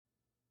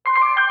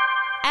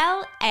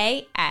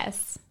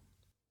LAS.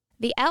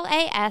 The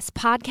LAS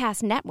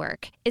Podcast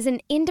Network is an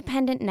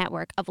independent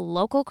network of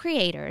local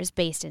creators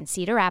based in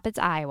Cedar Rapids,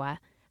 Iowa.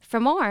 For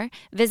more,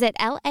 visit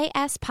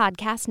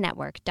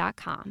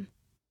laspodcastnetwork.com.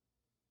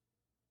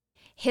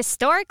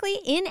 Historically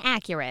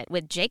Inaccurate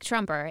with Jake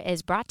Trumper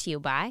is brought to you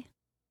by...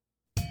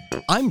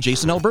 I'm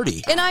Jason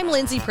Alberti. And I'm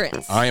Lindsay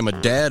Prince. I am a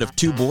dad of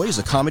 2 boys,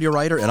 a comedy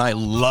writer, and I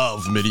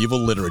love medieval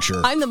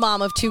literature. I'm the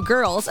mom of 2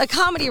 girls, a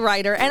comedy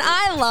writer, and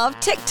I love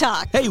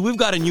TikTok. Hey, we've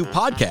got a new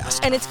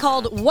podcast. And it's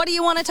called What Do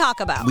You Want to Talk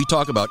About? We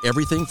talk about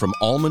everything from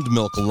almond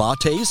milk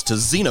lattes to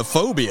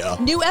xenophobia.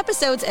 New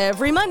episodes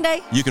every Monday.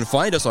 You can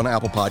find us on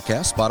Apple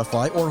Podcasts,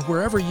 Spotify, or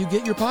wherever you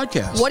get your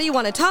podcasts. What Do You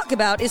Want to Talk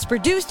About is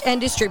produced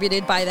and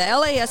distributed by the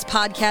LAS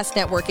Podcast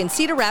Network in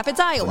Cedar Rapids,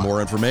 Iowa. For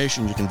more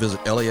information, you can visit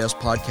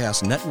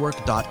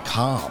laspodcastnetwork.com.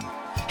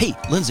 Hey,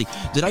 Lindsay,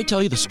 did I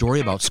tell you the story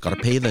about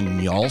Skarphéðinn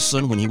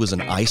Njálsson when he was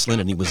in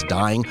Iceland and he was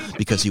dying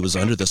because he was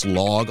under this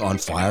log on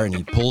fire and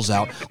he pulls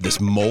out this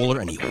molar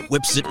and he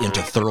whips it into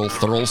Thurl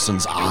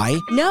Thurlson's eye?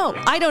 No,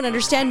 I don't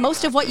understand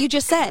most of what you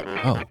just said.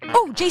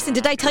 Oh, Jason,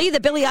 did I tell you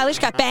that Billie Eilish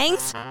got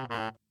bangs?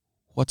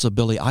 What's a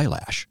Billie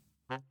Eyelash?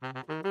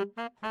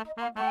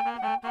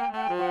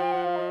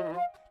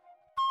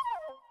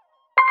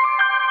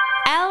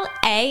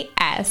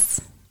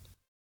 LAS.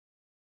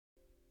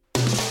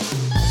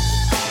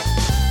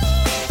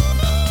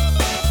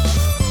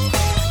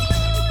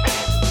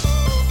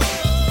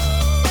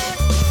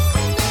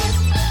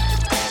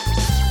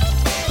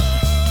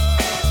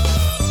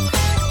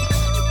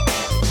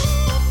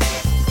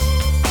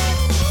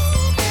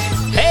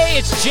 Hey,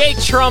 it's Jake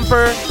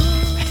Trumper.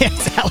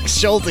 It's Alex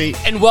Schulte.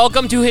 And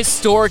welcome to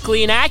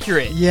Historically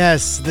Inaccurate.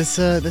 Yes, this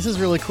is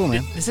really cool,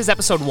 man. This is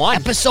episode 1.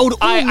 Episode 1.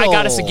 I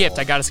got us a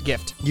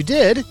gift. You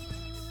did?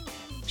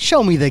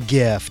 Show me the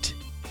gift.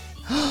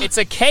 It's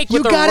a cake You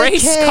with a got a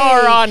race cake.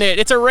 car on it.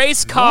 It's a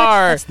race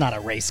car. What? That's not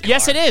a race car.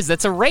 Yes, it is.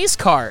 That's a race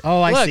car.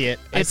 Oh, I Look, see it.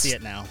 I it's- see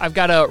it now. I've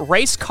got a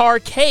race car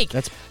cake.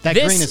 That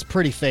This- green is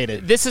pretty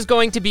faded. This is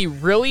going to be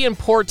really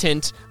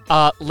important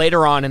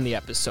later on in the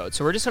episode.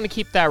 So we're just going to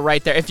keep that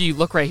right there. If you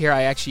look right here,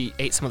 I actually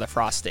ate some of the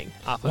frosting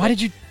off of Why it.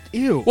 did you...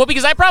 Ew. Well,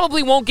 because I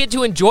probably won't get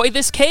to enjoy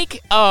this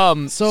cake.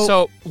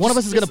 So one of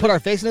us is going to just- put our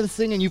face into this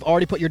thing, and you've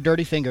already put your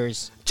dirty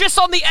fingers. just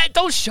on the end.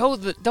 Don't show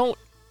the... Don't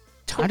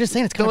I'm just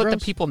saying it's don't kind of let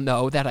gross. the people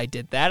know that I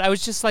did that. I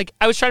was just like,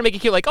 I was trying to make it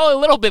cute, like, oh, a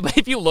little bit, but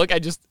if you look, I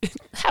just,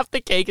 half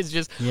the cake is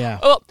just, Yeah.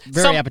 oh,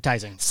 Very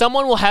appetizing.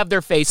 Someone will have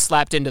their face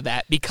slapped into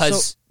that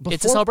because So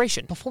it's a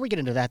celebration. Before we get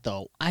into that,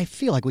 though, I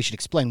feel like we should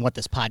explain what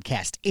this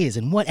podcast is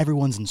and what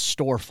everyone's in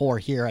store for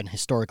here on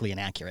Historically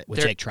Inaccurate with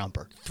There- Jake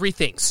Trumper. 3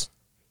 things: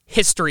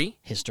 history,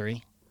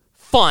 History,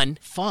 fun,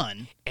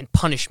 fun, and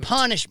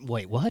punishment.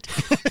 Wait, what?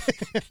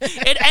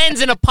 It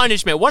ends in a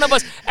punishment. One of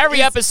us,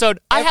 every episode,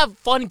 I have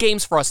fun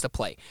games for us to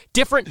play.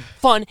 Different,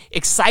 fun,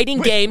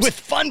 exciting games with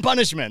fun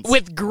punishments.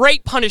 with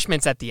great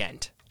punishments at the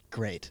end.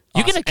 Great.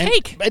 You get a Awesome.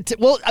 cake.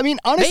 Well, I mean,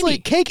 honestly,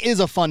 Maybe. cake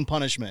is a fun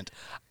punishment.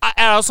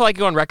 I also like to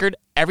go on record,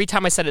 every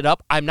time I set it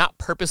up, I'm not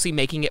purposely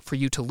making it for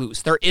you to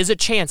lose. There is a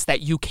chance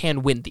that you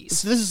can win these.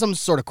 So this is some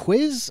sort of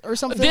quiz or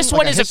something? This Like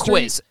one is a history?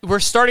 quiz. We're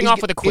starting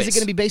off with a quiz. Is it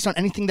going to be based on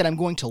anything that I'm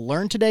going to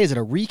learn today? Is it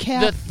a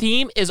recap? The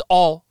theme is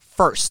all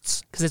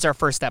firsts, because it's our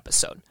first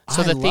episode.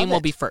 So I the love theme will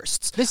it. be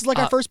firsts. This is like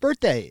our first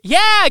birthday.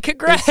 Yeah,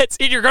 congrats.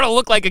 And you're going to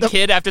look like a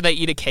kid after they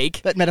eat a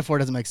cake. That metaphor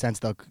doesn't make sense,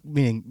 though,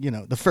 meaning,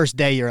 the first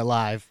day you're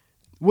alive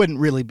wouldn't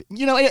really be,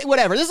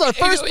 whatever. This is our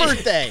first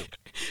birthday.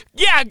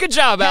 Yeah, good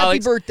job, Happy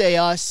Alex. birthday,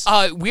 us.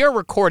 We are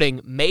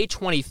recording May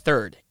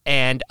 23rd,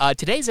 and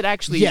today's it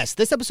actually... Yes,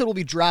 this episode will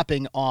be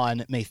dropping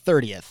on May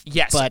 30th.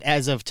 Yes. But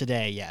as of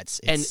today, yeah, it's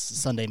And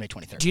Sunday, May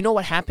 23rd. Do you know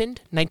what happened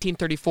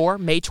 1934,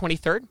 May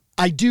 23rd?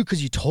 I do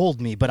because you told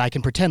me, but I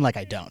can pretend like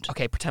I don't.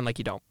 Okay, pretend like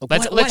you don't. What-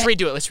 Let's what-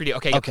 redo it. Let's redo it.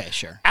 Okay. Okay,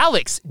 sure.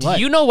 Alex, do What?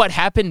 you know what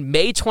happened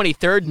May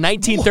 23rd,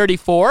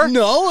 1934?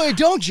 No, I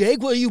don't,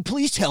 Jake. Will you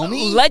please tell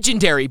me?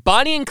 Legendary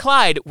Bonnie and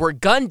Clyde were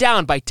gunned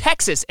down by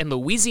Texas and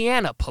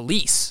Louisiana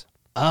police.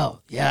 Oh,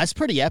 yeah, that's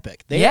pretty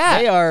epic. They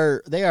Yeah.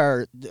 they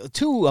are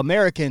 2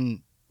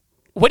 American.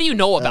 What do you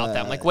know about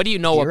them? Like, what do you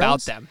know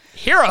about heroes? them?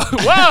 Hero.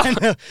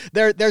 Whoa.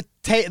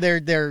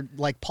 they're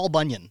like Paul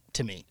Bunyan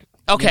to me.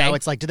 Okay.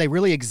 It's like, do they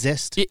really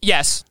exist?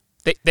 Yes,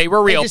 they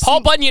were real. just Paul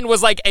seem- Bunyan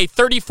was like a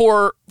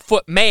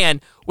 34-foot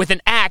man with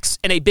an axe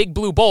and a big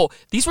blue bowl.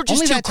 These were just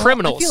Only two that tall?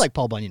 criminals. I feel like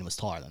Paul Bunyan was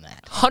taller than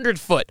that. 100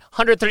 foot,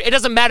 130. It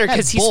doesn't matter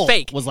because That he's bull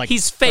fake. was like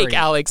he's fake, 30.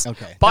 Alex.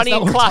 Okay. Bonnie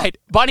That's and not what we're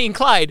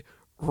Clyde,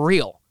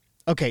 real.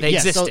 Okay, They yeah.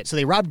 existed. So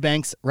they robbed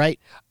banks, right?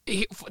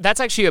 That's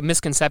actually a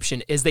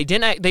misconception. Is they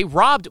didn't? They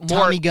robbed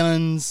more. Tommy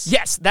guns.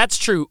 Yes, that's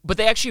true. But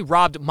they actually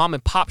robbed mom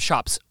and pop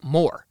shops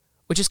more,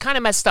 which is kind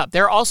of messed up.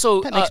 They're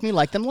also That makes me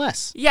like them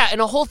less. yeah, and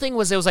the whole thing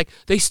was it was like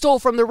they stole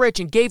from the rich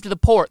and gave to the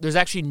poor. There's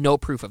actually no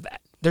proof of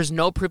that. There's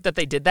no proof that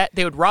they did that.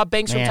 They would rob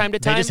banks from Man, time to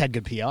time. They just had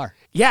good PR.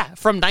 Yeah,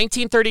 from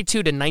 1932 to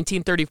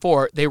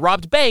 1934, they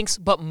robbed banks,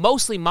 but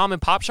mostly mom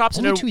and pop shops.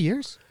 Only and 2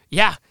 years?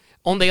 Yeah,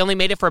 they only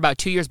made it for about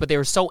 2 years, but they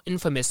were so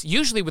infamous.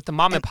 Usually with the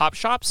mom and pop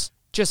shops,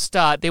 just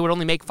they would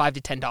only make $5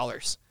 to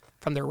 $10.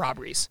 from their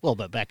robberies. Well,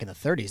 but back in the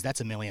 30s,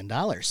 that's $1 million.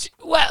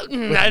 Well,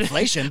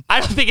 inflation. I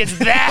don't think it's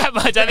that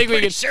much. I think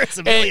we can. Sure, it's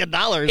 $1 million.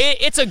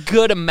 It's a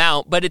good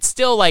amount, but it's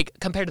still like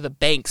compared to the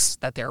banks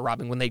that they're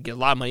robbing when they get a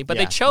lot of money. But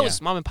they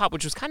chose mom and pop,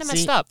 which was kind of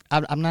messed up.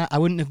 I'm not. I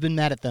wouldn't have been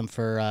mad at them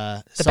for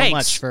so banks.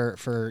 much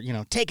for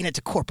taking it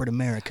to corporate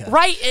America.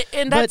 Right,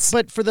 and that's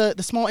but for the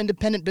small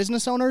independent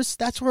business owners,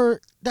 that's where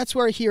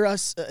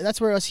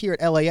us here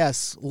at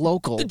LAS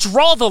local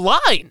draw the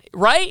line,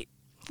 right?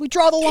 We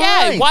draw the line.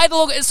 Yeah, why the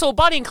local? So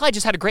Bonnie and Clyde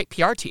just had a great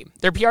PR team.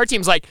 Their PR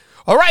team's like,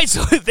 all right,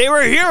 so they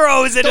were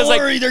heroes. And Don't it's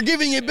worry, like, they're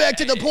giving it back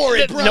to the poor.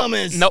 I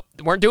promise. Nope,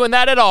 weren't doing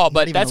that at all.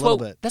 But even that's a little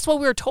what bit. that's what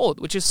we were told,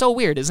 which is so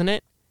weird, isn't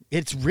it?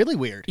 It's really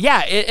weird. Yeah,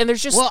 and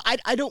there's just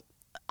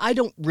I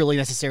don't really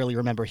necessarily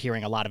remember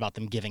hearing a lot about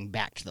them giving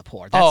back to the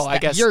poor. I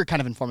guess you're kind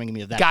of informing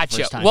me of that. For the gotcha.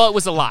 first time. Well, it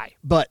was a lie.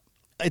 But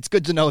it's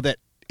good to know that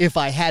if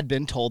I had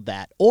been told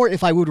that, or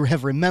if I would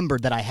have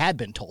remembered that I had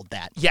been told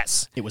that,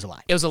 Yes. it was a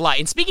lie. It was a lie.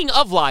 And speaking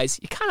of lies,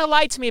 you kind of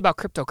lied to me about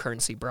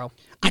cryptocurrency, bro.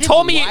 I didn't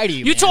told me lie to you,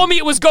 you man. told me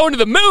it was going to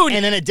the moon,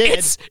 And then it did.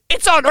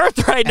 It's on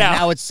Earth right And now.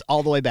 now it's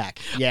all the way back.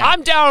 Yeah.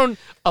 I'm down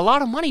a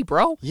lot of money,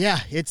 bro. Yeah,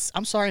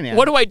 I'm sorry, man.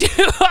 What do I do?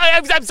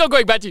 I'm still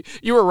going back to you.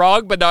 You were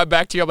wrong, but now I'm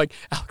back to you. I'm like,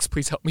 Alex,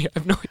 please help me. I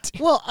have no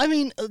idea. Well, I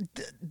mean,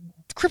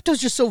 crypto's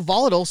just so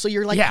volatile, so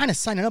you're like Yeah. kind of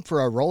signing up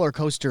for a roller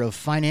coaster of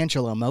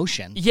financial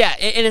emotion. Yeah,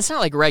 and it's not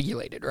like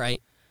regulated,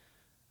 right?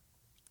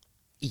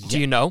 Do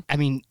you know? I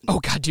mean, Oh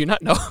God, do you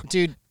not know?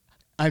 dude,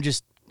 I'm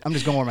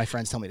just going where my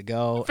friends tell me to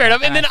go. Fair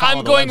enough. And then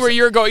I'm going where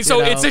you're going, so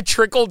it's a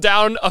trickle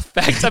down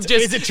effect. I'm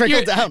just It's a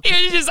trickle down.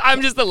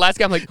 I'm just the last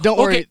guy. I'm like, Don't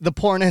okay. worry, the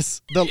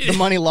poorness, the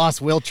money loss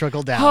will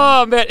trickle down.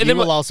 Oh man, and you then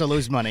will also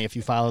lose money if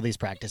you follow these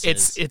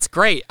practices. It's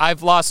great.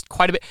 I've lost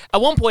quite a bit.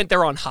 At one point,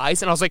 they're on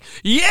highs, and I was like,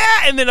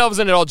 yeah, and then all of a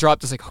sudden it all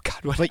dropped. It's like, oh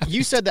God, what? But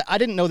you said that I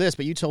didn't know this,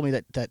 but you told me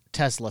that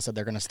Tesla said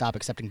they're going to stop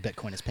accepting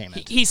Bitcoin as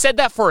payment. He said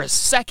that for a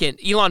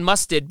second. Elon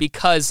Musk did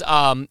because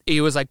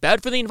he was like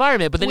bad for the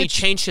environment, but then he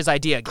changed his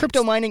idea. Again.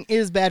 Crypto mining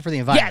is bad for the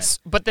environment. Yes,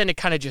 but then it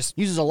kind of just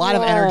Uses a lot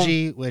of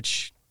energy,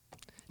 which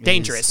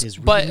dangerous. is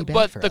really bad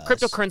but for the us.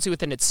 cryptocurrency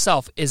within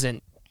itself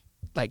isn't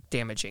like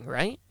damaging,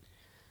 right?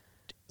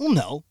 Well,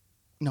 no,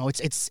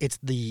 it's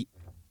the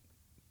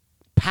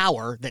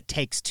power that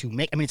takes to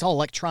make. I mean, it's all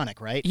electronic,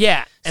 right?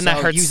 Yeah, and so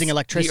that hurts using the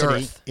electricity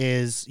earth.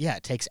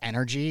 it takes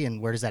energy,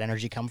 and where does that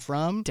energy come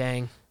from?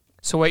 Dang.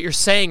 So what you're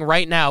saying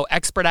right now,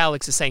 expert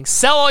Alex is saying,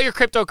 sell all your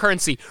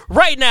cryptocurrency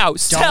right now.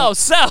 Sell.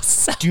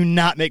 Do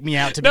not make me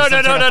out to be No, some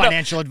no, sort no, of no.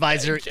 financial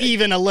advisor,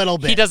 even a little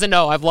bit. He doesn't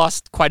know. I've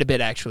lost quite a bit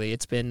actually.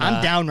 It's been.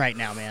 I'm down right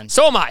now, man.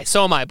 So am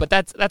I. But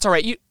that's all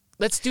right.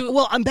 Let's do.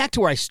 Well, I'm back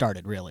to where I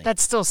started, really.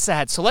 That's still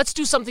sad. So let's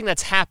do something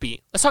that's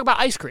happy. Let's talk about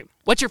ice cream.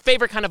 What's your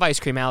favorite kind of ice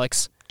cream,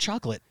 Alex?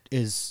 Chocolate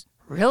is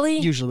Really?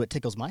 usually what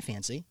tickles my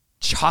fancy.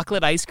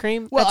 Chocolate ice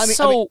cream? Well, That's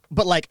I mean,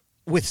 but like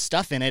with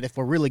stuff in it, if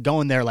we're really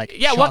going there, like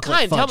Yeah, chocolate what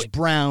kind? Tell fudge me.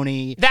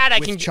 brownie, That I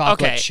with can-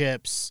 chocolate okay.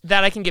 chips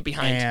that I can get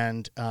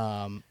behind.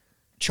 and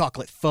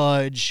chocolate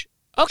fudge.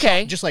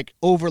 Okay. Just like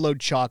overload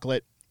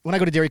chocolate. When I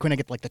go to Dairy Queen, I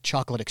get like the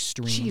chocolate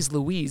extreme. Jeez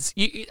Louise.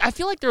 I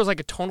feel like there was like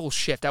a tonal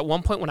shift. At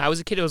one point when I was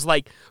a kid, it was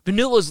like,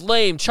 vanilla's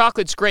lame,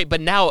 chocolate's great. But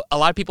now a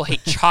lot of people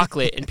hate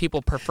chocolate and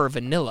people prefer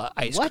vanilla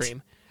ice What?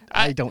 cream.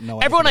 I don't know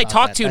Everyone I anything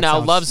talk about to that. That now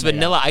sounds loves made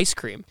vanilla up. ice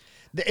cream.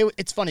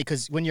 It's funny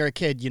because when you're a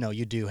kid, you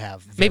do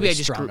have very Maybe I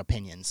just strong grew-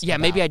 opinions. Yeah,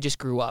 about- maybe I just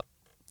grew up,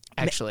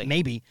 actually.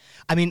 Maybe.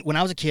 I mean, when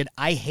I was a kid,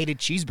 I hated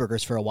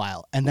cheeseburgers for a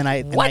while, and then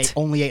I What?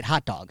 only ate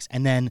hot dogs.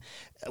 And then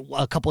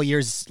a couple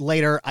years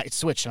later, I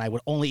switched, and I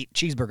would only eat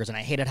cheeseburgers, and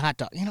I hated hot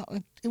dogs.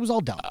 It was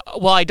all dumb.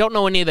 Well, I don't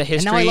know any of the and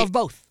history. now I love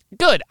both.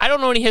 Good. I don't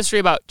know any history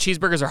about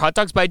cheeseburgers or hot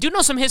dogs, but I do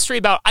know some history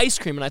about ice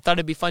cream, and I thought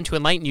it'd be fun to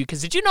enlighten you.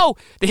 Because did you know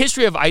the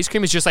history of ice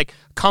cream is just like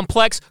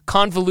complex,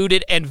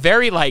 convoluted, and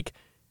very like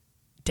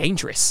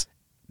dangerous?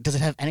 Does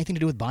it have anything to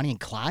do with Bonnie and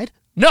Clyde?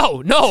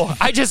 No.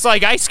 I just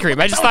like ice cream.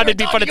 I just thought it'd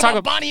be fun to talk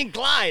about. Bonnie and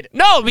Clyde.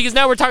 No, because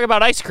now we're talking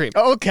about ice cream.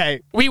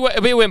 Okay. We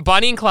went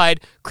Bonnie and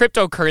Clyde,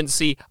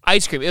 cryptocurrency,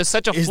 ice cream. It was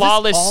such a this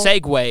flawless all-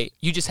 segue.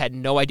 You just had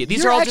no idea.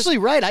 These You're are all actually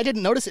right. I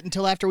didn't notice it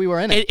until after we were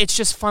in it. just. It's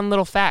just fun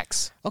little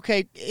facts.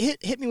 Okay,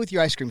 hit me with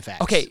your ice cream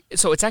facts. Okay,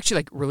 so it's actually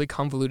like really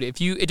convoluted.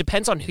 It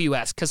depends on who you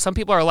ask, because some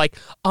people are like,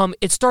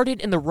 it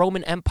started in the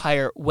Roman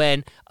Empire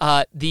when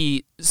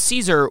the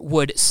Caesar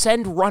would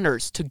send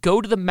runners to go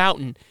to the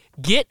mountain,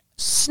 get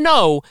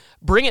snow,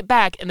 bring it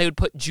back, and they would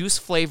put juice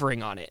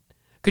flavoring on it.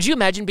 Could you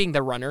imagine being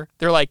the runner?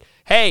 They're like,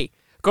 hey,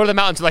 go to the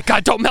mountains. They're like,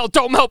 God, don't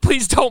melt,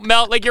 please don't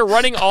melt. Like you're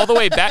running all the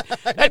way back.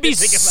 That'd be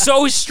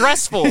so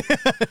stressful.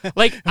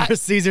 Like,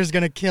 Caesar's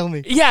gonna kill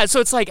me. yeah. So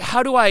it's like,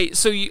 how do I?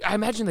 So I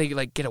imagine they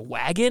like get a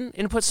wagon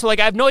and put. So like,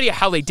 I have no idea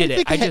how they did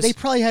it. They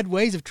probably had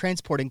ways of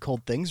transporting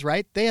cold things,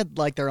 right? They had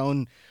like their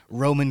own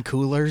Roman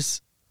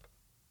coolers.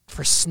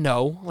 For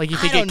snow, like you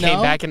think I it don't came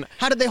know. back and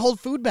How did they hold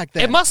food back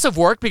then? it must have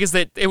worked because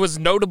it was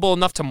notable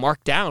enough to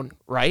mark down,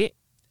 right?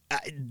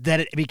 That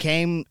it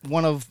became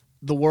one of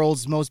the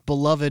world's most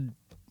beloved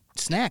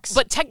snacks.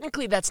 But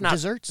technically, that's not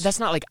Desserts. That's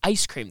not like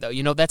ice cream,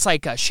 though. That's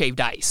like shaved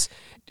ice.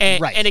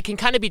 And, Right. and it can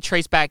kind of be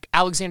traced back.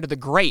 Alexander the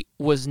Great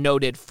was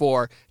noted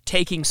for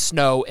taking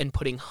snow and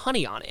putting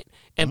honey on it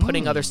and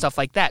putting other stuff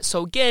like that.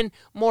 So again,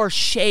 more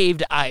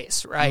shaved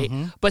ice, right?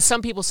 But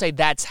some people say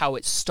that's how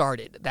it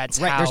started.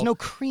 That's right. how. There's no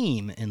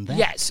cream in that.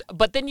 Yes,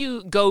 but then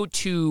you go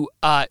to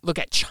look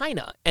at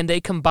China, and they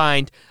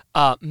combined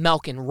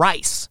milk and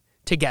rice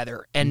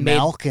together and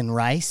Milk and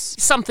rice.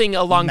 made something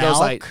along those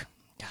lines. Milk.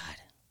 God,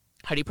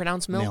 How do you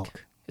pronounce milk?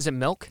 Milk. Is it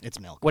milk? it's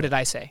milk. What did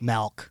I say?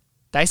 Milk.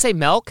 Did I say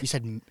milk? You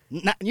said you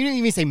didn't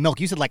even say milk.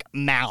 You said like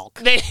milk.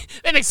 They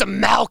make some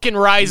milk and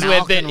rice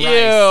Milk with it. and Ew. rice.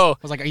 I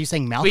was like, are you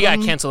saying Malcolm? We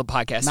gotta cancel the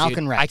podcast. Milk dude.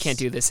 and rice. I can't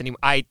do this anymore.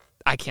 I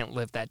can't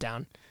live that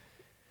down.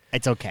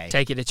 It's okay.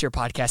 Take it. It's your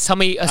podcast. Tell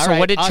me. All So right,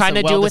 what did awesome.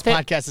 China Well, do with this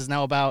it? podcast is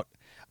now about.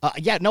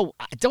 No,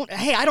 I don't.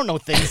 Hey, I don't know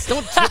things.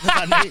 Don't put this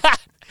on me.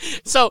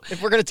 So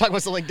If we're gonna talk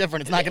about something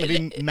different, it's not gonna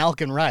be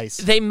milk and rice.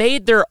 they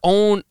made their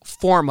own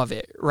form of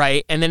it,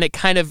 right? And then it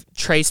kind of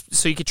traced,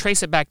 so you could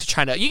trace it back to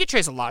China. You could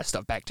trace a lot of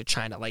stuff back to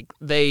China. Like,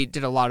 they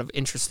did a lot of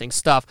interesting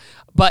stuff,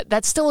 but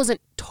that still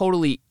isn't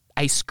totally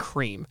ice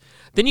cream.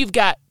 Then you've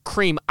got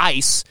cream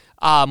ice,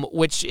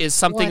 which is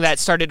something What? that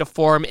started to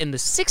form in the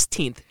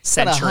 16th It's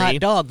not century. a hot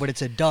dog, but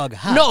it's a dog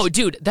hot. No,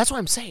 dude, that's what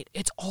I'm saying.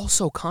 It's all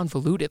so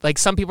convoluted. Like,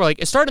 some people are like,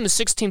 it started in the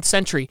 16th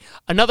century.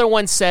 Another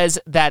one says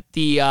that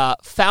the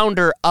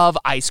founder of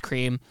ice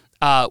cream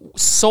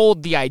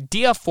sold the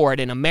idea for it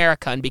in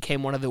America and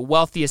became one of the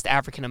wealthiest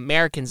African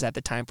Americans at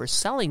the time for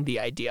selling the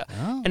idea.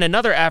 Oh. And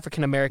another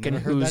African American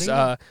Never heard that who's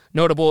either.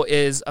 notable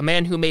is a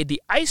man who made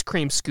the ice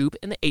cream scoop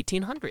in the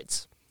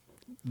 1800s.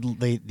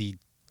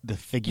 The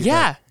figure.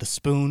 Yeah. The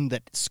spoon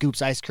that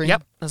scoops ice cream.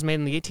 Yep, that was made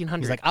in the 1800s.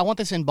 He's like, I want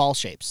this in ball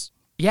shapes.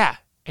 Yeah,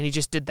 and he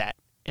just did that.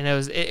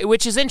 And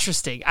which is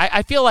interesting.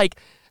 I feel like,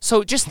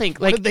 so just think,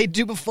 What like, did they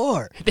do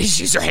before? they just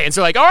use their hands.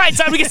 They're like, all right,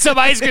 time to get some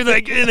ice cream.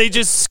 Like, and they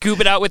just scoop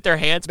it out with their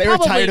hands. They were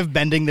tired of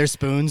bending their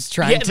spoons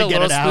trying to the get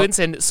little it out. spoons.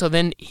 And so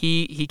then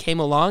he came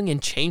along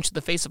and changed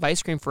the face of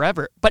ice cream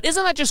forever. But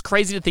isn't that just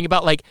crazy to think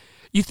about? Like,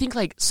 you think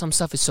like some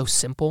stuff is so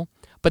simple,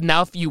 but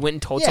now if you went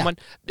and told Yeah. someone,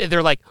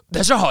 they're like,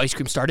 that's not how ice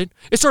cream started.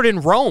 It started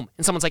in Rome.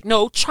 And someone's like,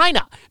 no,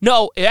 China.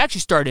 No, it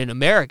actually started in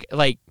America.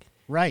 Like,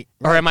 Right.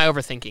 or am I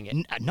overthinking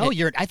it? No,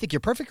 I think you're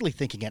perfectly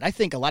thinking it. I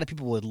think a lot of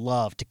people would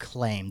love to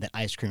claim that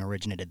ice cream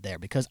originated there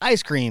because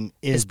ice cream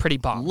is It's pretty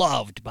bomb.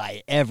 loved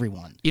by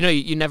everyone.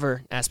 You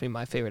never asked me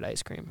my favorite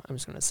ice cream. I'm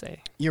just going to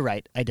say. You're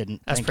right. I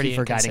didn't. That's Thank pretty you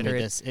for guiding me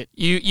inconsiderate.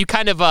 this. You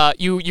kind of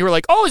you were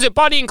like, oh, is it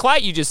Bonnie and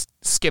Clyde? You just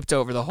skipped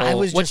over the whole.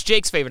 was What's just-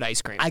 Jake's favorite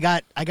ice cream? I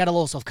got a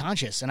little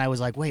self-conscious and I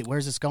was like, wait,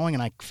 where's this going?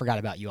 And I forgot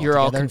about you You're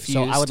all altogether. So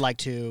I confused. would like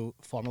to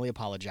formally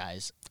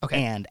apologize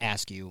Okay. and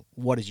ask you,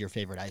 what is your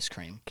favorite ice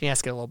cream? Can you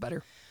ask it a little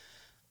better?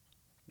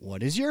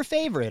 What is your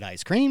favorite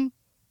ice cream?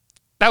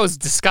 That was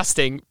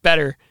disgusting.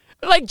 Better.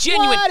 Like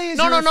genuine. What is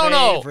no, your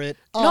no. favorite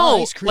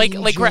No, ice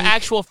cream, like we're Jake?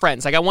 actual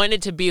friends. Like I wanted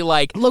it to be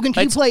like Logan,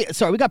 can you let's- play?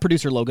 Sorry, we got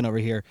producer Logan over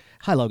here.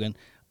 Hi, Logan.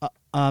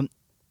 Can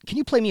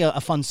you play me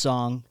a fun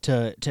song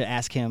to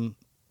ask him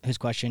his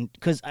question?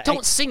 Because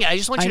Don't sing it. I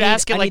just want I you to need-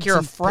 ask it I like need you're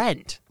a some-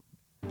 friend.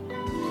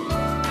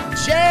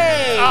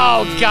 Jay.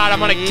 Oh God,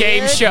 I'm on a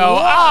game show.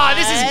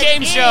 This is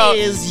game show. What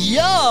is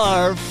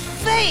your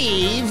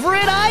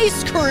favorite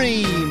ice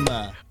cream?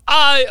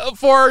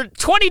 For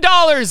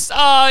 $20,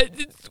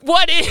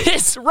 what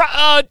is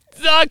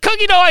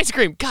cookie dough ice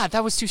cream? God,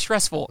 that was too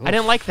stressful. I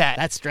didn't like that.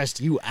 That stressed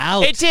you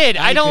out. It did.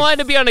 I don't could want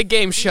to be on a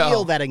game show.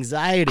 Feel that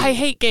anxiety. I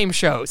hate game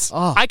shows.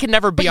 Oh. I could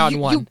never be But on you,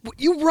 one.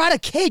 You brought a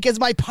cake as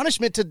my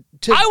punishment to.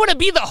 I want to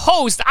be the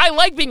host. I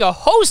like being a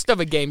host of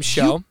a game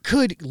show. You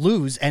could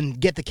lose and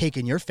get the cake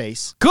in your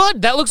face.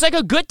 Good. That looks like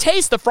a good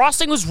taste. The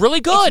frosting was really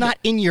good. It's not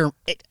in your.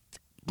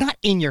 Not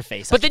in your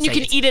face. but then you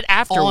can eat it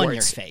afterwards. on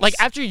your face. Like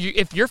after you,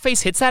 if your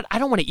face hits that, I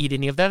don't want to eat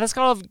any of that. That's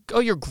got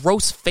all your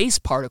gross face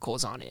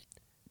particles on it.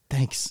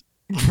 Thanks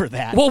for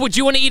that. Well, would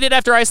you want to eat it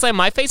after I slam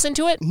my face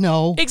into it?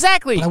 no.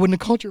 Exactly. But I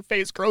wouldn't have called your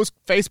face gross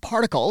face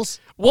particles.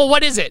 Well,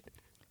 what is it?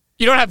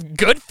 You don't have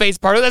good face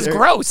particles. That's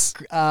gross.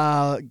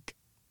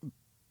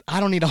 I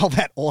don't need all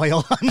that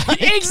oil on my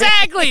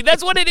Exactly.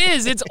 That's what it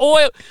is. It's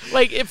oil.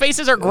 Like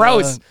faces are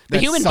gross. The that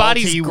human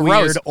salty, body's gross.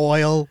 Weird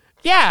oil.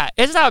 Yeah,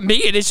 it's not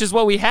meat. It's just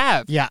what we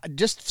have. Yeah,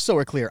 just so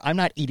we're clear, I'm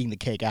not eating the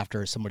cake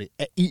after somebody,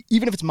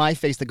 even if it's my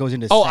face that goes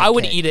into. Oh, said I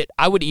would cake. eat it.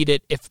 I would eat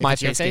it if my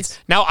it's your face face? gets.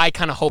 Now I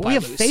kind of hope But we I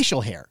have lose. facial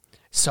hair.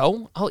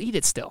 So I'll eat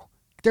it still.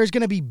 There's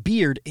going to be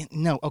beard.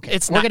 No, okay.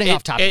 It's we're not. getting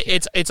off topic. here.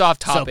 It's off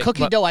so topic.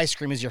 cookie but dough ice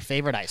cream is your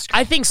favorite ice cream.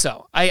 I think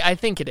so. I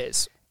think it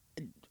is.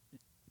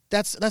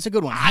 That's a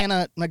good one.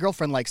 Hannah, my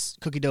girlfriend, likes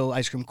cookie dough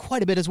ice cream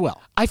quite a bit as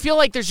well. I feel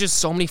like there's just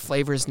so many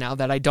flavors now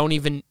that I don't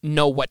even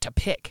know what to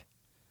pick.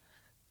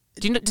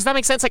 Does that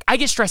make sense? Like, I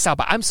get stressed out,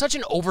 but I'm such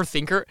an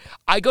overthinker.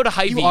 I go to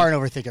Hy-Vee. You are an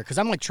overthinker because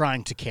I'm like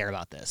trying to care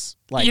about this.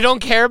 Like, you don't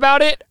care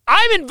about it?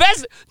 I'm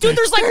invested. Dude,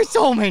 there's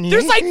so many.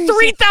 There's like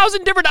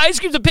 3,000 different ice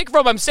creams to pick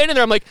from. I'm standing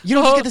there. I'm like, you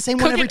don't just get the same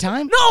one every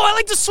time? No, I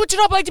like to switch it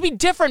up. I like to be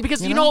different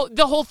because, you know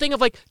the whole thing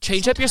of like,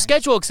 change up your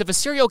schedule. Because if a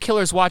serial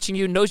killer is watching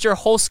you, knows your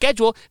whole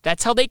schedule,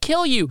 that's how they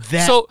kill you.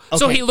 So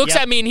he looks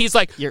at me and he's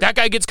like, that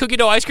guy gets cookie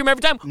dough ice cream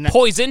every time?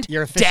 Poisoned,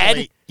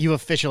 dead. You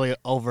officially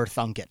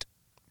overthunk it.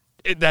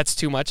 That's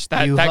too much.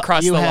 That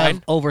crossed the line. You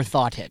have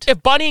overthought it.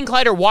 If Bonnie and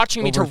Clyde are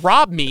watching me to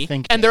rob me,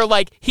 and they're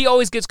like, he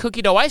always gets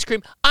cookie dough ice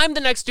cream, I'm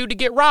the next dude to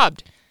get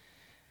robbed.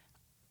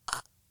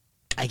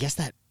 I guess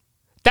that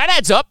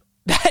adds up.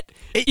 That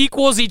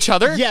equals each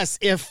other. Yes,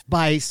 if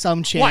by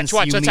some chance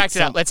Watch. Let's act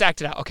it out. Let's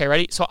act it out. Okay,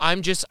 ready? So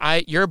I'm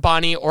you're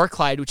Bonnie or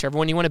Clyde, whichever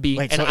one you want to be,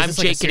 and I'm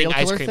Jake getting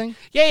ice cream. Thing?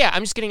 Yeah.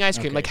 I'm just getting ice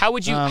cream. Okay. Like, how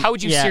would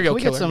you serial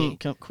killer me?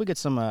 Can we get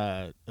some?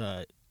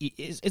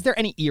 Is there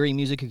any eerie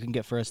music you can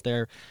get for us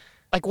there?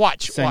 Like,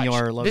 watch.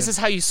 Logan. This is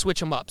how you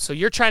switch them up. So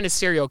you're trying to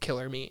serial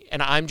killer me,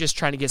 and I'm just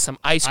trying to get some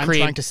ice cream. I'm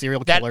trying to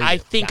serial killer that I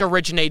think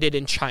originated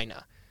in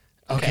China.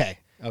 Okay.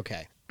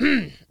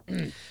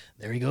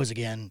 There he goes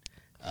again,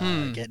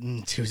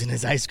 choosing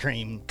his ice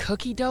cream.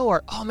 Cookie dough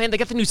or they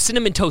got the new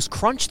Cinnamon Toast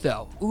Crunch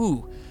though.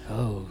 Ooh.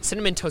 Oh.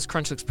 Cinnamon Toast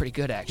Crunch looks pretty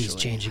good actually. He's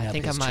changing up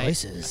his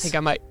choices. I think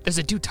I might. There's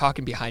a dude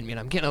talking behind me, and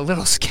I'm getting a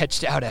little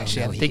sketched out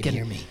actually. I'm thinking. He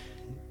can hear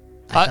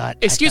me.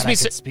 Excuse me,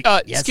 sir.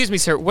 Yes? Excuse me,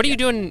 sir. What are you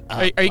doing?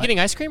 Are you getting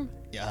ice cream?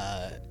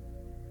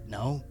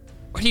 No.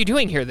 What are you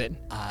doing here then?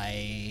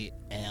 I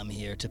am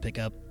here to pick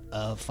up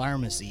a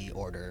pharmacy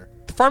order.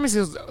 The pharmacy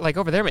is like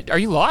over there. Are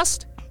you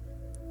lost?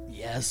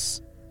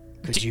 Yes.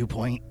 Could you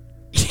point?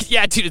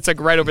 Yeah, dude. It's like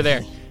right over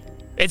there.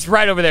 It's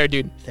right over there,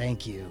 dude.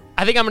 Thank you.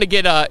 I think I'm gonna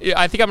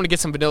get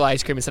some vanilla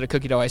ice cream instead of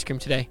cookie dough ice cream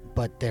today.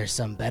 But there's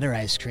some better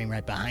ice cream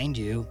right behind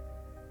you.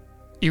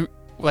 You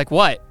like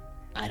what?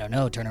 I don't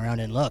know. Turn around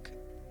and look.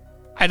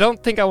 I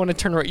don't think I want to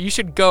turn around. You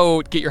should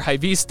go get your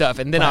Hy-Vee stuff,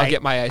 and then I'll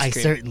get my ice cream.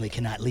 I certainly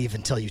cannot leave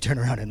until you turn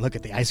around and look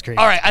at the ice cream.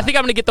 All right, I think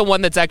I'm going to get the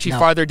one that's actually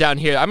farther down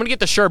here. I'm going to get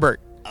the sherbet.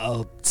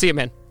 Oh. See you,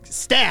 man.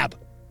 Stab.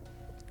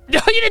 No,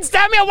 you didn't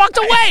stab me. I walked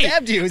away. I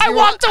stabbed you. I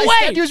walked away. I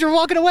stabbed you as you were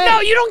walking away.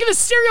 No, you don't get a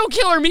serial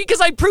killer me because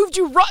I proved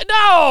you right.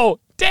 No.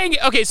 Dang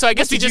it. Okay, so I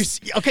guess you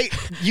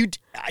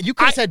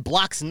could have said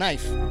Block's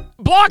knife.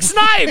 Block's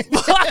knife.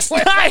 Block's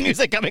Where's knife. that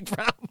music coming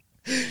from?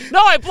 No,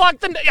 I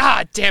blocked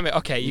the... damn it.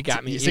 Okay, you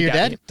got me. So you're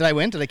dead? Did I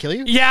win? Did I kill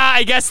you? Yeah,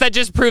 I guess that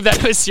just proved that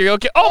it was serial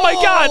killer. Oh, my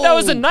God, that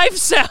was a knife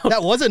sound.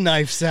 That was a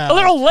knife sound. A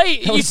little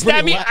late. You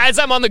stabbed me as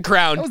I'm on the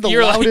ground. That was the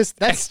loudest.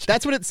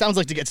 That's what it sounds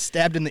like to get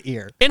stabbed in the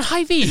ear. In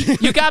Hy-Vee.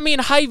 You got me in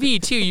Hy-Vee,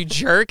 too, you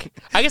jerk.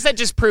 I guess that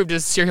just proved a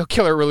serial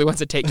killer really wants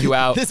to take you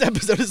out. This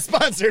episode is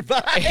sponsored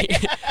by...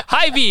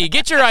 Hy-Vee,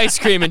 get your ice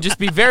cream and just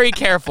be very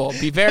careful.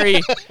 Be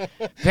very,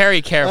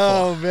 very careful.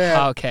 Oh,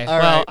 man. Okay. All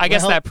well, right. I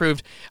guess that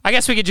proved... I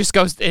guess we could just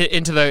go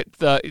into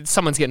the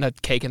someone's getting a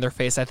cake in their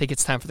face. I think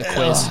it's time for the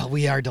quiz.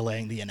 We are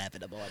delaying the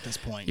inevitable at this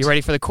point. You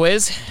ready for the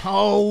quiz?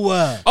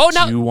 Oh,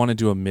 no. Do you want to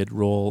do a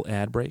mid-roll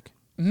ad break?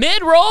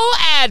 Mid-roll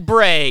ad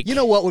break. You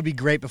know what would be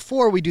great?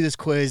 Before we do this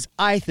quiz,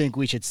 I think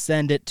we should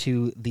send it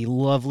to the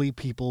lovely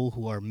people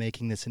who are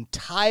making this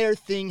entire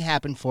thing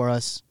happen for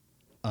us,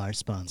 our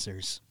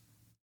sponsors.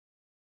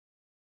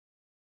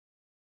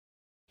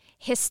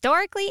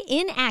 Historically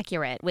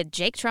Inaccurate with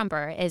Jake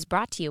Trumper is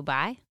brought to you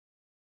by...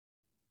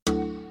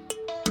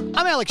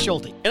 I'm Alex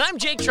Schulte. And I'm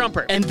Jake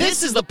Trumper. And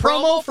this is the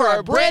promo for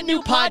our brand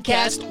new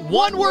podcast,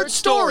 One Word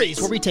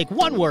Stories, where we take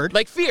one word,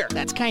 like fear,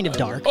 that's kind of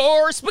dark,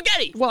 or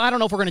spaghetti. Well, I don't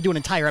know if we're going to do an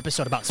entire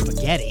episode about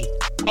spaghetti.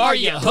 Are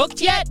you hooked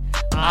yet?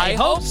 I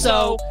hope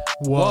so.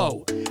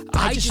 Whoa.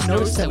 I just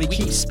noticed that we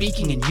keep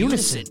speaking in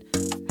unison.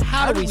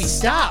 How do we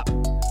stop?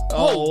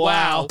 Oh,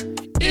 wow.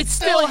 It's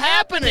still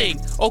happening.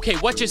 Okay,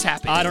 what just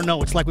happened? I don't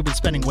know. It's like we've been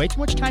spending way too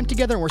much time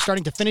together and we're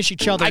starting to finish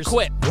each other's... I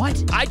quit.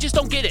 What? I just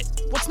don't get it.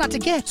 What's not to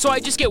get? So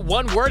I just get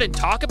one word and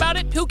talk about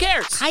it? Who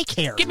cares? I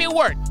care. Give me a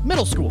word.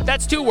 Middle school.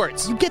 That's 2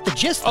 words. You get the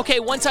gist. Okay,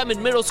 one time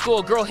in middle school,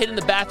 a girl hid in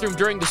the bathroom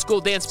during the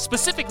school dance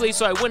specifically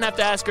so I wouldn't have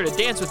to ask her to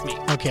dance with me.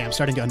 Okay, I'm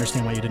starting to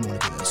understand why you didn't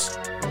want to do this.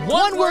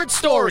 One Word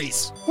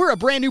Stories. We're a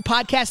brand new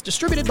podcast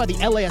distributed by the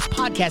LAS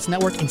Podcast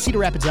Network in Cedar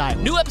Rapids,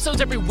 Iowa. New episodes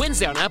every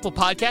Wednesday on Apple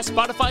Podcasts,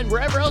 Spotify, and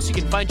wherever else you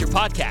can find your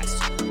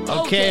podcasts.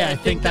 Okay, I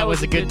think that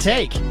was a good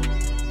take.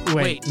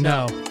 Wait,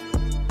 no.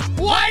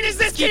 Why does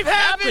this keep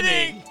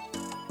happening?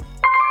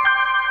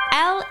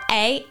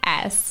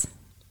 LAS.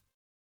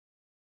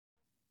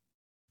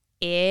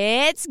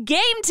 It's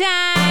game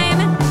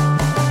time!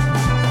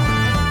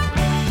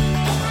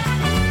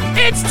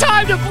 It's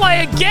time to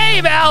play a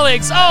game,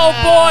 Alex! Oh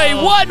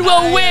boy, one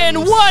will win,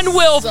 one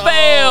will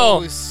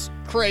fail!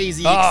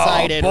 Crazy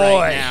excited boy.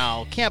 right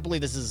now. Can't believe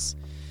this is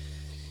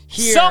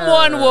here.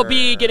 Someone will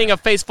be getting a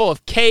face full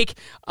of cake.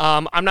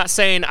 I'm not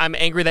saying I'm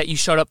angry that you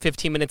showed up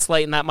 15 minutes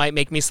late and that might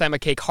make me slam a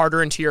cake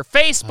harder into your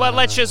face, but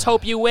let's just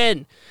hope you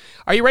win.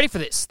 Are you ready for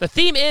this? The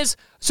theme is,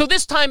 so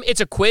this time it's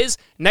a quiz.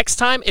 Next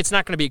time it's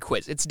not going to be a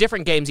quiz. It's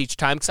different games each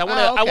time because I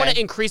want to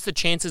increase the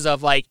chances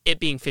of like it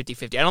being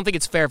 50-50. I don't think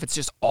it's fair if it's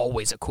just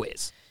always a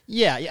quiz.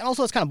 Yeah. And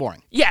also, it's kind of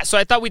boring. Yeah, so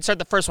I thought we'd start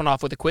the first one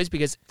off with a quiz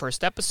because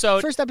first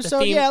episode. First the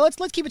theme- yeah. Let's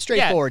keep it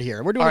straightforward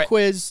here. We're doing All a right.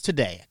 quiz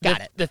today.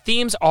 Got it. The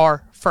themes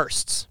are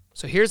firsts.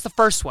 So here's the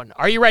first one.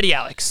 Are you ready,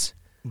 Alex?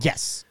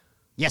 Yes,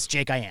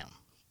 Jake, I am.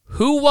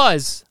 Who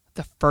was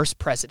the first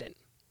president?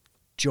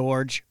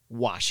 George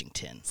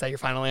Washington. Is that your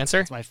final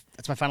answer?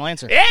 That's my final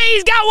answer. Hey,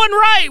 he's got one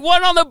right.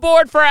 One on the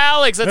board for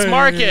Alex. Let's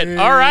mark it.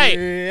 All right.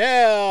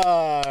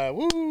 Yeah.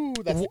 Woo.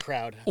 That's the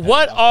crowd.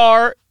 What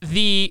are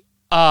the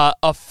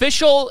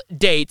official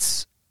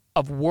dates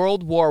of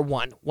World War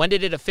I? When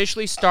did it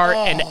officially start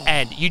and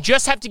end? You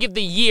just have to give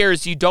the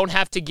years. You don't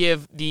have to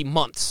give the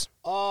months.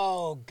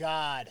 Oh,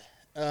 God.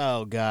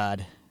 I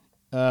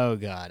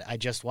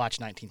just watched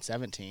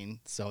 1917,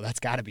 so that's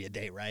got to be a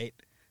date, right?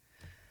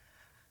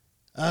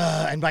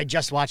 And by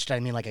just watched, I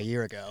mean like a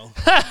year ago.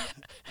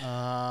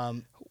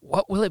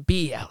 What will it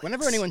be, Alex?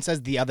 Whenever anyone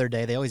says the other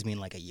day, they always mean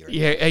like a year ago.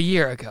 Yeah, a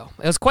year ago.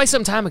 It was quite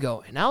some time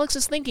ago, and Alex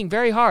is thinking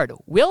very hard.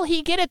 Will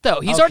he get it,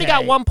 though? He's already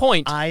got 1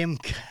 point. I am...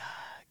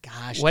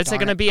 Gosh, What's it darn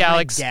gonna be, I'm gonna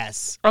Alex?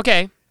 Guess.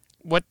 Okay.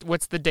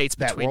 What's the dates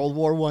That between? World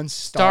War I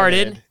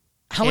started.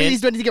 How many of in-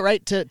 these do I need to get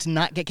right to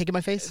not get kicked in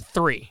my face?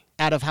 3,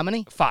 Out of how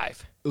many?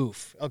 5.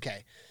 Oof.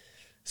 Okay.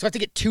 So I have to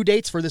get 2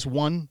 dates for this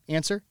one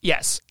answer?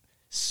 Yes.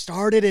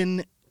 Started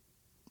in...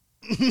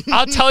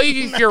 I'll tell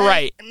you if you're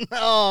right.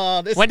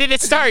 Oh, this... When did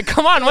it start?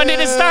 Come on, when did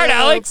it start,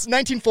 Alex?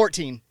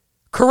 1914.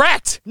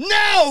 Correct.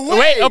 No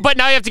way! Wait, but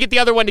now you have to get the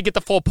other one to get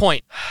the full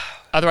point.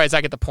 Otherwise, I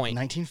get the point.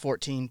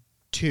 1914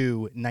 to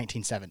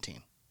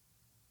 1917.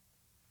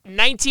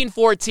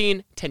 1914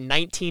 to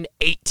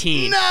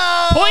 1918.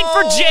 No! Point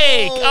for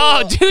Jake.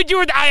 Oh,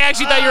 dude, I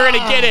actually thought you were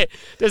going to get it.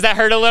 Does that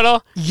hurt a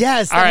little?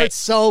 Yes, that All right. hurts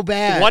so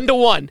bad.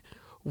 1-1.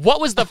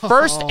 What was the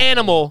first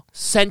animal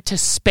sent to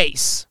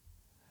space?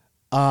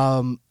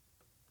 I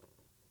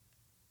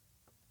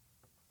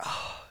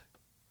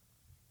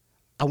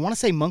want to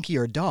say monkey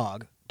or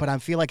dog, but I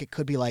feel like it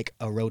could be like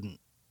a rodent.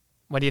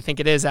 What do you think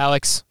it is,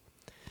 Alex?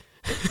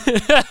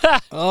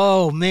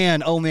 Oh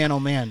man.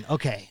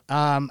 Okay.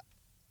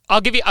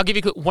 I'll give you a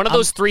clue. One of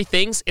those 3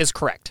 things is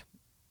correct.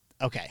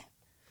 Okay.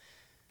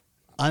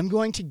 I'm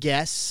going to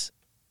guess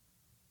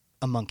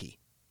a monkey.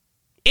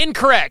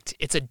 Incorrect.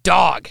 It's a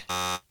dog.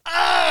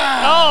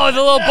 Oh,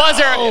 the little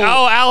buzzer.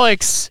 Oh,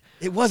 Alex.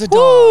 It was a dog.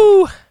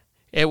 Woo!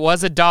 It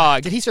was a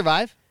dog. Did he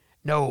survive?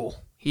 No,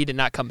 he did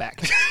not come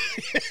back.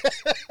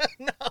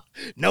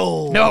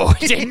 No. No,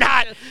 he did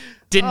not.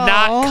 Did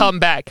not come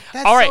back.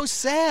 That's All right. so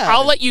sad.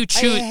 I'll let you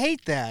choose. I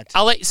hate that.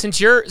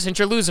 Since you're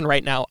losing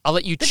right now, I'll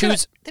let you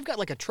choose. They've got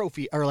like a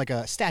trophy or like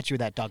a statue of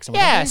that dog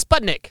somewhere. Yeah,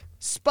 don't they? Sputnik.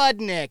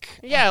 Sputnik.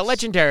 Yeah,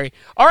 legendary.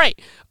 All right.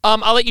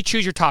 I'll let you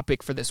choose your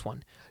topic for this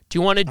one. Do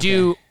you want to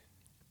do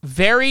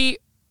very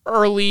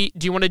early?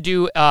 Do you want to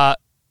do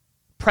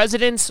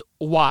presidents'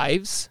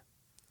 wives,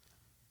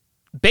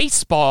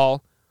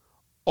 baseball,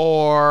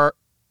 or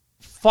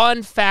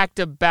fun fact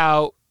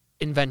about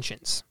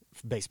inventions?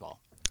 Baseball.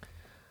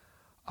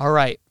 All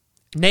right.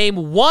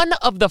 Name one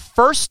of the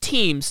first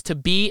teams to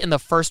be in the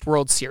first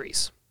World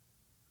Series.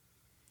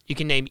 You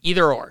can name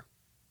either or.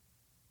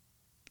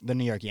 The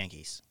New York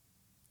Yankees.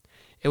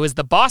 It was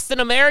the Boston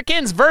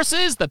Americans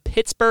versus the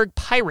Pittsburgh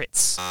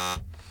Pirates.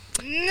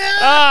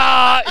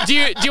 No. Do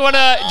you want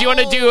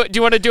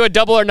to do a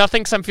double or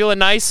nothing? Cause I'm feeling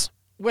nice.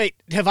 Wait,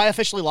 have I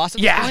officially lost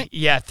at this point?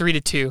 Yeah,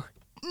 3-2.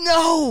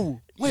 No.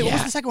 Wait, what Yeah.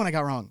 was the second one I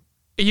got wrong?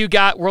 You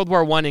got World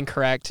War I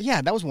incorrect.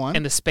 Yeah, that was one.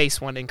 And the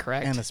space one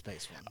incorrect. And the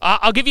space one.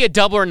 I'll give you a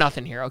double or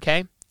nothing here,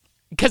 okay?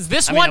 Because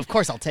this I one, mean, of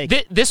course I'll take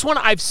it. This one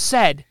I've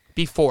said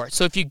before.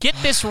 So if you get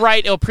this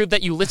right, it'll prove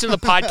that you listen to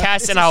the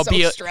podcast, and I'll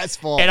be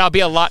stressful. and I'll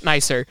be a lot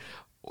nicer.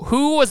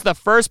 Who was the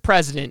first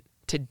president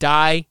to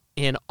die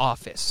in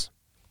office?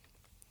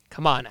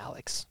 Come on,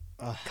 Alex.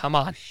 Come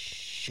on.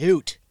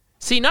 Shoot.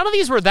 See, none of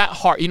these were that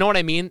hard. You know what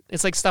I mean?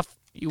 It's like stuff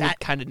you would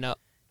kind of know.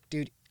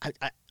 Dude,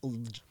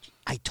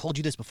 I told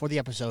you this before the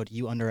episode.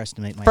 You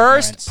underestimate my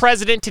First ignorance.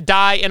 president to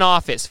die in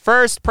office.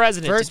 First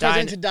president First to die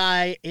president to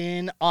die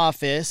in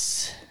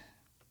office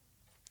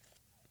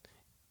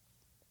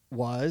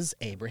was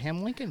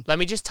Abraham Lincoln. Let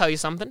me just tell you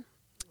something.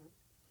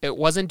 It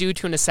wasn't due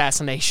to an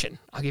assassination.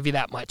 I'll give you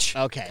that much.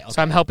 Okay.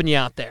 So I'm helping you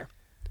out there.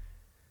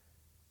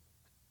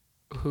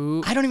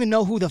 Who? I don't even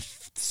know who the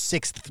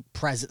sixth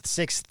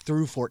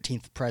through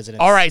 14th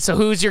president. All right, so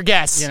who's your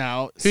guess? You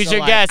know, Who's so, your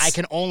like, guess? I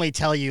can only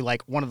tell you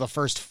like one of the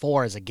first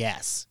 4 as a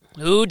guess.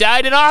 Who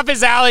died in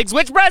office, Alex?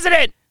 Which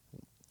president?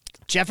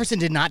 Jefferson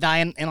did not die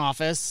in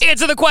office.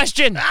 Answer the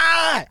question.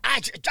 I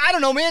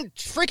don't know, man.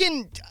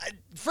 Freaking.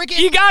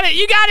 You got it.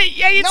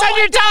 Yeah, it's No, on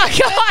your I tongue.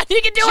 Come on,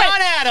 you can do it.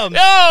 John Adams.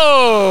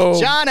 No.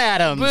 John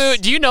Adams. Boo.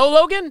 Do you know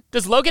Logan?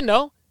 Does Logan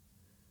know?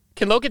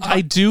 Can Logan talk?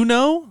 I do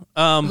know.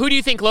 Who do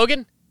you think,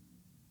 Logan?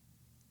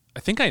 I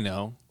think I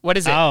know. What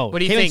is it? What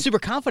do you came in think? super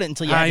confident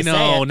until you had I to say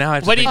know. it. Now I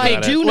have to What do you think think?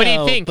 about I do it. What do you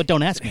know, think? But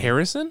don't ask me.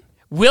 Harrison?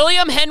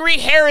 William Henry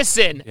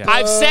Harrison. Yeah.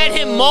 I've said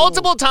him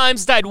multiple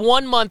times, died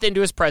 1 month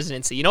into his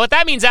presidency. You know what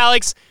that means,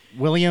 Alex?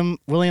 William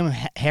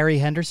Harry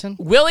Henderson.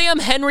 William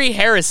Henry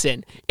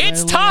Harrison.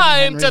 It's William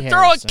time Henry to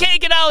throw Harrison. a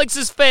cake at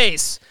Alex's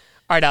face.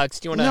 right, Alex,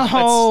 do you want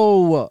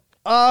to?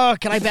 No.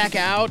 Can I back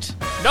out?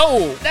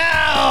 No.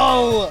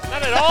 No.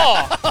 Not at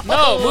all.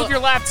 No, move your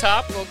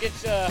laptop. We'll get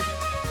you.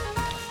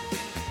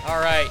 All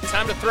right,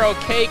 time to throw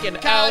cake in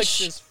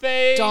Alex's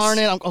face. Darn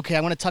it. Okay,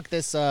 I'm going to tuck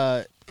this.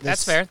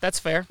 That's fair. That's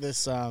fair.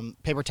 This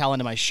paper towel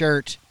into my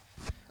shirt,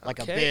 like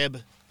a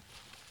bib.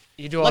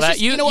 You do all that.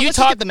 You talk. Just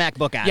get the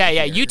MacBook out.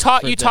 Yeah. You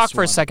talk. You talk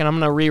for a one. second. I'm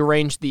going to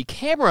rearrange the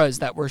cameras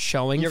that we're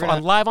showing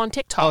live on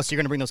TikTok. Oh, so you're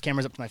going to bring those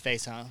cameras up to my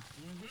face, huh?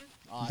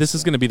 Awesome. This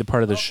is going to be the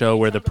part of the show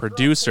where the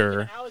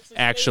producer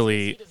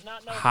actually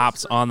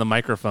hops on the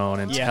microphone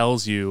and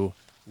tells you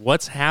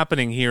what's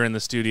happening here in the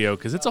studio,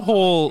 because it's a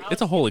whole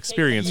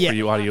experience for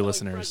you audio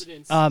listeners.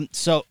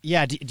 So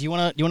yeah, do you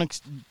want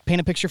to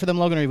paint a picture for them,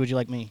 Logan, or would you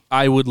like me?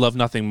 I would love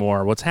nothing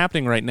more. What's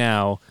happening right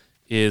now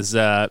is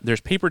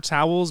there's paper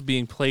towels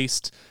being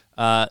placed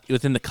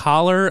within the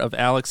collar of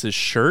Alex's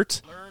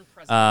shirt.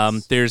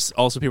 There's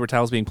also paper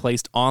towels being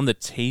placed on the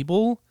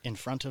table in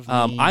front of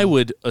me. I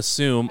would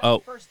assume.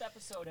 First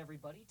episode,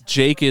 everybody.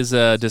 Jake is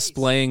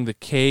displaying the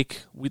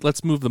cake.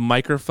 Let's move the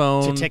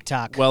microphone to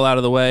TikTok well out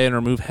of the way and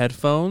remove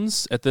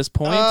headphones at this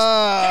point.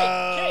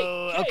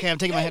 Okay, I'm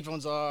taking my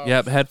headphones off.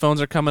 Yep, headphones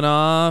are coming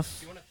off.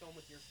 Do you want to film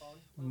with your phone?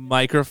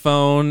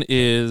 Microphone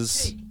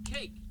is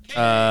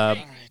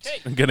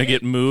gonna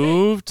get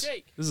moved.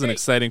 This is an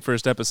exciting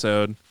first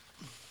episode.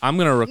 I'm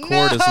gonna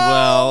record as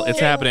well. It's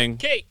happening.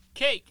 Cake.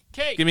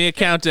 Give me a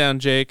countdown,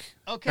 Jake.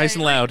 Okay. Nice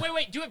and loud.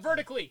 Wait. Do it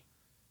vertically.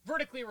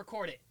 Vertically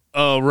record it.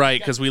 Oh, right,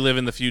 because we live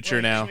in the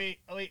future now. Wait,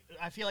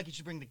 I feel like you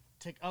should bring the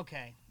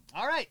okay.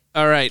 All right.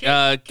 All right,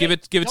 give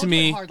it to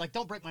me. Hard, like,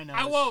 don't break my nose.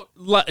 I won't.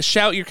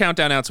 Shout your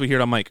countdown out so we hear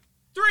it on mic.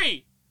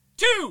 3,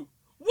 2,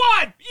 1.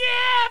 Yeah,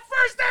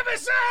 first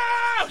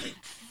episode.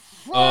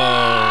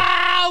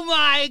 Oh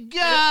my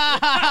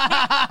God!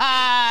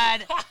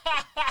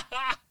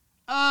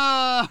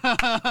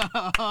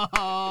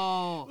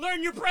 Oh.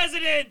 Learn your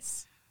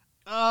presidents.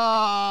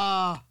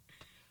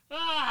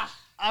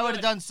 I would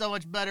have done so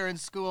much better in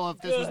school if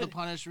this was the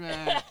punishment.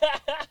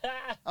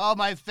 Oh,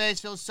 my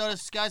face feels so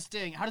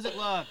disgusting. How does it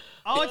look?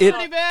 Oh, it's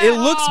pretty bad. It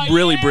looks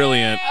really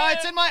brilliant.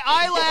 It's in my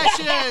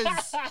eyelashes.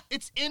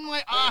 It's in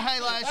my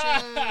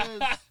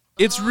eyelashes.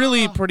 It's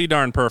really pretty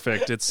darn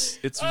perfect. It's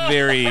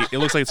very. It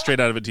looks like it's straight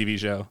out of a TV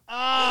show.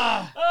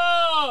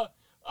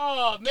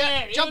 Oh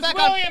man! Jump back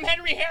William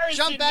Henry Harrison.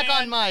 Jump back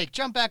on Mike.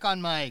 Jump back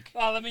on Mike.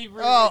 Oh, let me.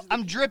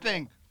 I'm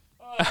dripping.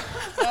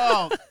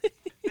 Oh.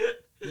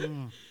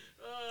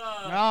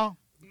 No.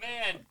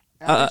 Man.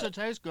 At least it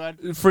tastes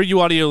good. For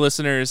you audio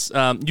listeners,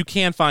 you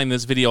can find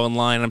this video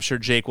online. I'm sure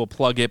Jake will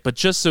plug it. But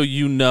just so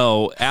you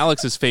know,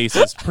 Alex's face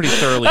is pretty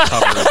thoroughly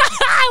covered.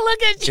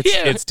 Look at you.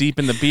 It's deep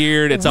in the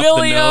beard. It's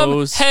William up the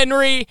nose.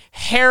 Henry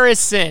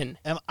Harrison.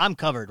 I'm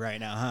covered right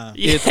now, huh?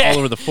 Yeah. It's all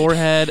over the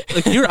forehead.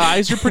 Like, your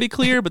eyes are pretty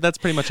clear, but that's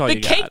pretty much all you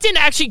got. The cake didn't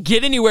actually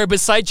get anywhere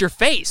besides your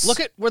face. Look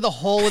at where the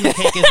hole in the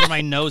cake is where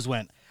my nose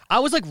went. I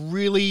was like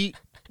really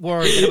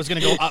worried that it was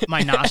going to go up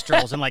my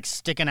nostrils and like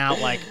sticking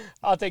out like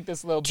I'll take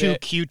this little two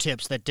bit.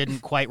 Q-tips that didn't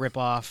quite rip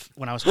off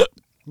when I was,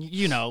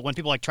 when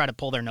people like try to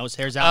pull their nose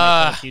hairs out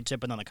and they pull a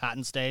Q-tip and then the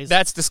cotton stays.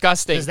 That's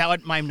disgusting. Is that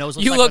what my nose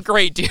looks you like? look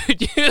great,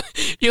 dude.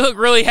 You look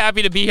really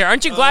happy to be here.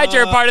 Aren't you glad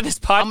you're a part of this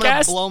podcast? I'm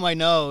going to blow my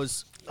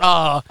nose.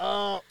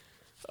 Oh,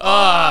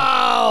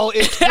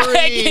 it's green.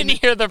 I can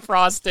hear the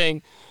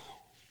frosting.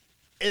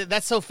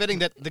 That's so fitting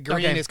that the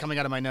green is coming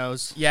out of my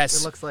nose.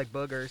 Yes. It looks like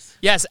boogers.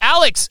 Yes,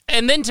 Alex.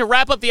 And then to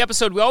wrap up the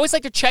episode, we always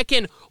like to check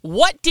in.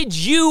 What did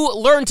you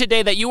learn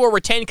today that you will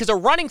retain? Because a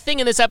running thing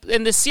in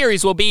this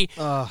series will be,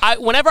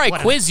 whenever I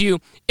quiz you,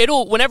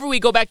 whenever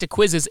we go back to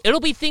quizzes, it'll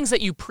be things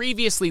that you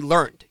previously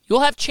learned. You'll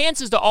have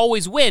chances to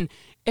always win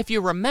if you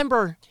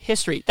remember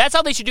history. That's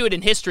how they should do it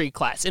in history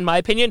class, in my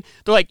opinion.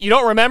 They're like, you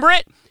don't remember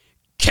it?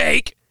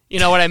 Cake. You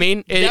know what I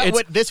mean?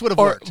 This would have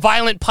worked. Or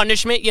violent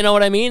punishment, you know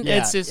what I mean? Yeah,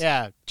 it's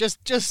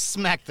just, just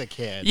smack the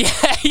kid.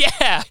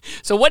 Yeah.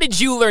 So what did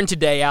you learn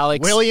today,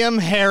 Alex? William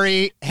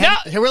Henry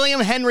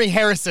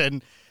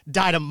Harrison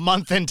died a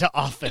month into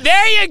office.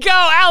 There you go.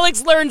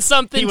 Alex learned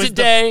something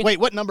today. Wait,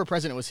 what number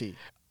president was he?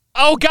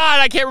 Oh, God,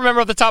 I can't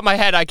remember off the top of my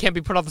head. I can't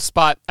be put on the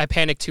spot. I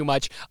panicked too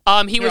much.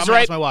 He was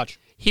right. My watch.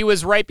 He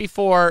was right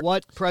before.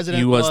 What president?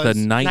 He was the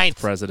ninth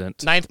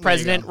president. Ninth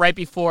president, right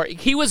before.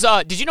 He was.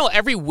 Did you know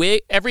every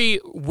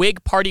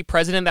Whig Party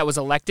president that was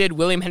elected,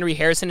 William Henry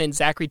Harrison and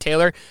Zachary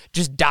Taylor,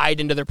 just died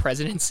into their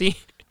presidency?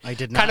 I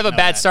did not. Kind of a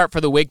bad start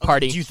for the Whig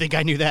Party. Do you think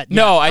I knew that?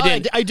 No, I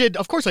didn't. I did.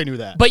 Of course I knew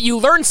that. But you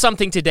learned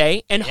something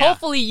today, and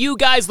hopefully you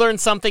guys learned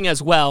something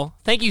as well.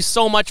 Thank you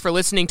so much for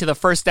listening to the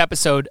first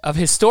episode of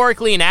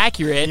Historically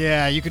Inaccurate.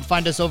 Yeah, you can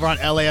find us over on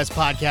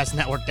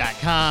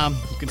laspodcastnetwork.com.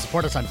 You can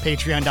support us on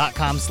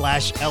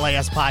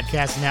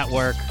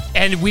patreon.com/laspodcastnetwork.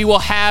 And we will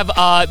have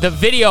the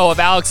video of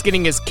Alex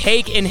getting his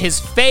cake in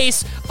his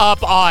face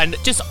up on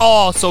just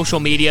all social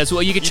medias.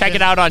 Well, you can check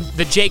it out on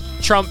the Jake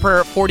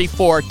Trumper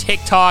 44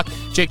 TikTok,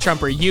 Jake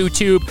Trumper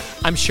YouTube.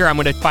 I'm sure I'm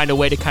going to find a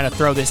way to kind of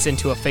throw this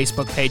into a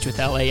Facebook page with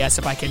LAS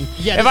if I can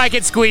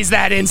squeeze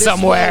that in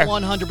somewhere. This will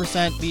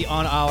 100% be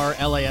on our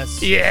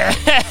LAS. Yeah.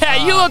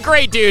 You look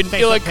great, dude. Facebook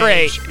You look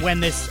great. when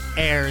this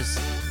airs.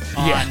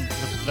 on the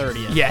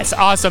 30th. Yes,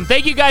 awesome.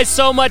 Thank you guys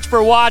so much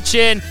for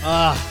watching.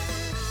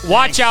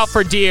 Watch out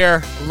for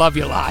deer. Love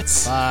you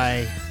lots.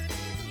 Bye.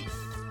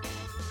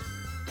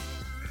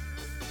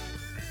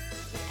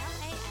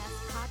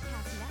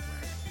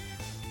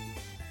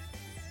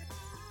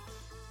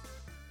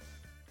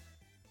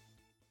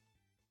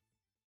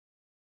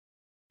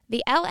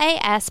 The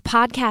LAS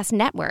Podcast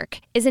Network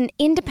is an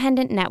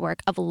independent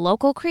network of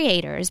local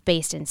creators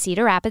based in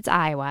Cedar Rapids,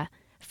 Iowa.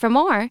 For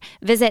more,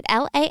 visit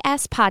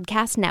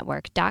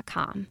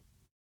laspodcastnetwork.com.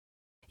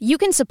 You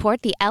can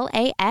support the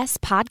LAS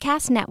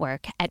Podcast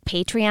Network at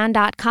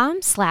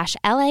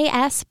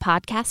patreon.com/LAS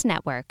Podcast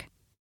Network.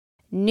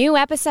 New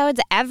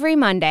episodes every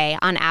Monday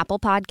on Apple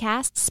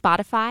Podcasts,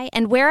 Spotify,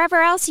 and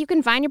wherever else you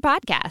can find your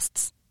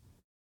podcasts.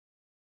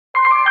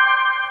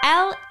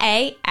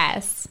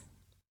 LAS.